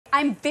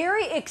I'm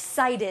very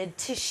excited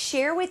to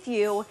share with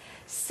you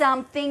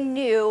something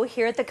new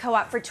here at the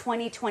Co-op for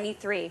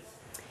 2023.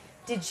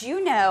 Did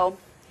you know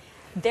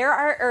there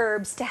are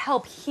herbs to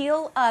help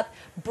heal up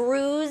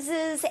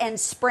bruises and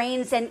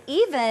sprains and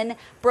even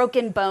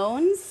broken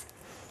bones?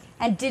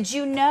 And did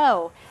you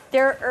know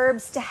there are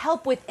herbs to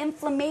help with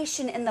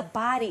inflammation in the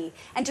body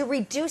and to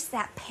reduce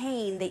that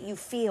pain that you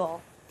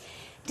feel?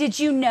 Did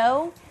you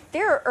know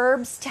there are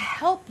herbs to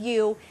help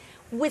you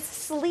with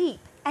sleep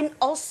and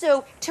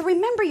also to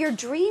remember your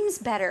dreams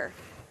better?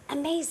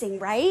 Amazing,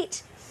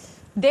 right?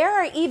 There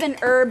are even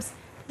herbs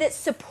that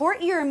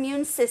support your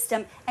immune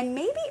system and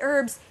maybe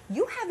herbs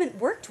you haven't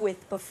worked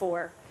with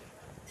before.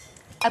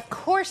 Of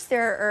course,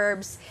 there are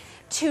herbs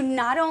to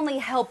not only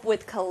help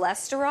with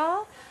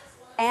cholesterol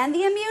and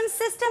the immune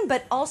system,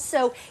 but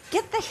also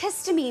get the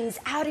histamines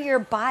out of your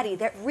body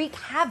that wreak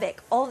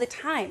havoc all the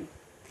time.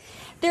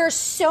 There are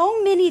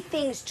so many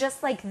things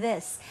just like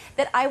this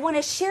that I want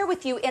to share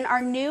with you in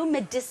our new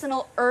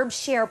Medicinal Herb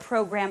Share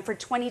program for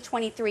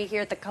 2023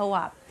 here at the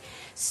Co-op.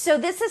 So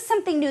this is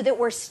something new that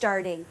we're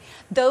starting.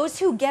 Those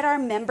who get our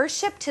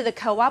membership to the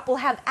Co-op will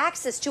have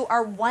access to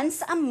our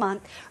once a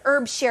month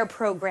Herb Share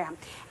program.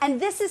 And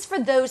this is for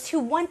those who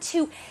want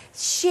to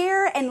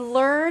share and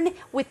learn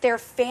with their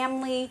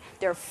family,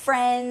 their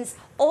friends,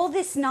 all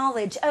this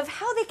knowledge of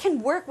how they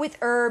can work with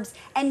herbs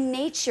and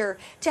nature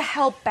to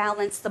help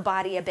balance the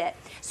body a bit.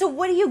 So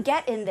what do you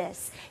get in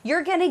this?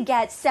 You're going to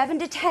get 7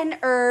 to 10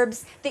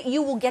 herbs that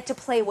you will get to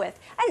play with.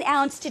 1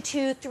 ounce to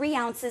 2, 3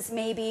 ounces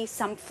maybe,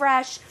 some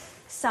fresh,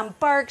 some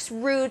barks,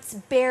 roots,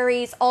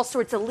 berries, all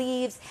sorts of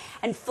leaves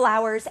and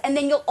flowers. And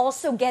then you'll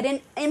also get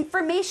an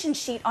information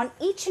sheet on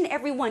each and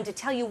every one to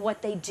tell you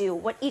what they do,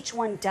 what each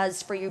one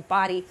does for your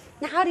body,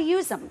 and how to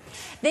use them.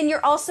 Then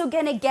you're also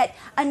going to get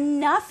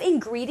enough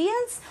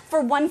ingredients for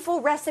one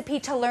full recipe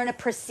to learn a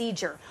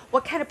procedure.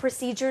 What kind of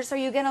procedures are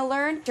you going to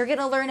learn? You're going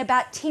to learn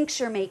about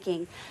tincture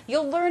making.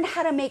 You'll learn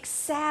how to make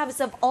salves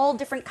of all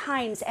different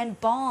kinds and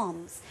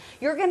balms.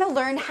 You're going to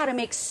learn how to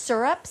make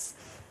syrups.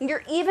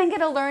 You're even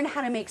going to learn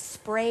how to make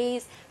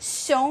sprays,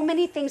 so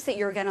many things that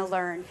you're going to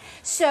learn.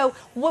 So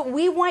what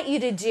we want you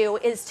to do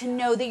is to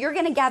know that you're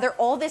going to gather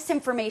all this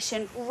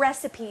information,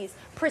 recipes,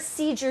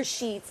 procedure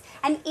sheets,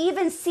 and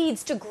even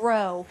seeds to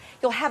grow.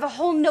 You'll have a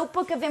whole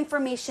notebook of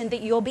information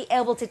that you'll be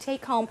able to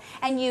take home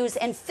and use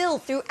and fill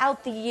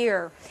throughout the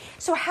year.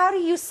 So how do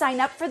you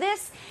sign up for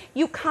this?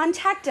 You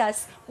contact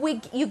us,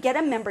 you get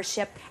a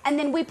membership, and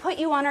then we put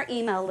you on our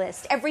email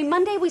list. Every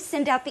Monday we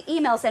send out the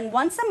emails, and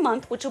once a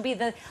month, which will be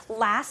the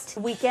last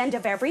weekend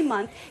of every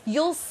month,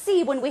 you'll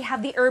see when we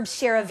have the herb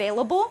share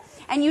available,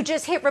 and you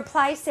just hit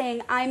reply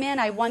saying, I'm in,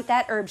 I want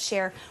that herb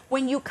share.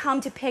 When you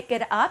come to pick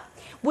it up,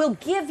 we'll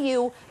give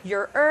you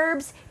your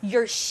herbs,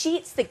 your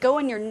sheets that go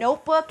in your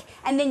notebook,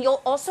 and then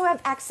you'll also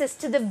have access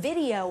to the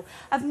video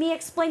of me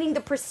explaining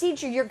the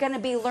procedure you're going to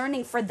be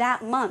learning for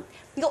that month.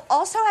 You'll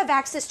also have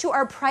access to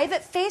our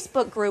private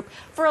Facebook group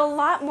for a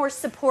lot more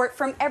support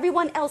from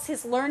everyone else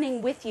who's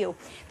learning with you.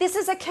 This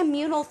is a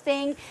communal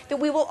thing that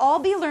we will all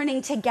be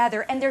learning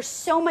together, and there's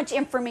so much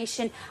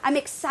information I'm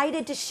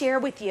excited to share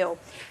with you.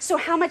 So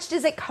how much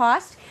does it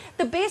cost?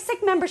 The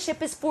basic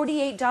membership is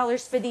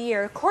 $48 for the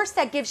year. Of course,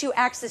 that gives you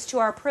access to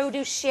our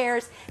produce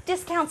shares,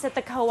 discounts at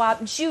the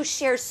Co-op, juice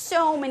shares,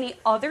 so many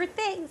other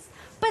things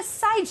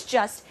besides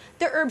just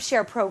the herb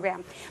share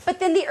program. But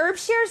then the herb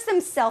shares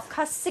themselves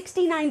cost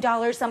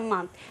 $69 a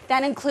month.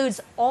 That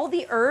includes all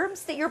the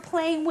herbs that you're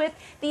playing with,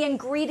 the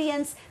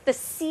ingredients, the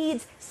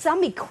seeds,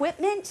 some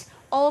equipment,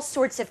 all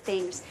sorts of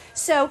things.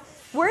 So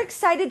we're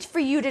excited for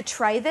you to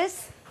try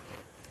this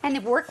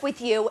and work with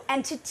you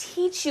and to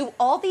teach you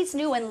all these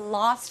new and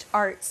lost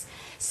arts.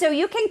 So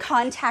you can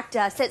contact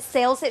us at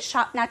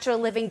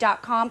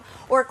sales@shopnaturalliving.com,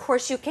 or of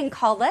course you can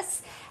call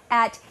us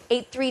at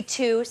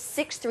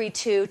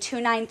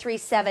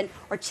 832-632-2937,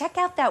 or check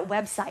out that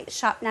website,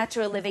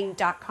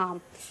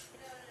 shopnaturalliving.com.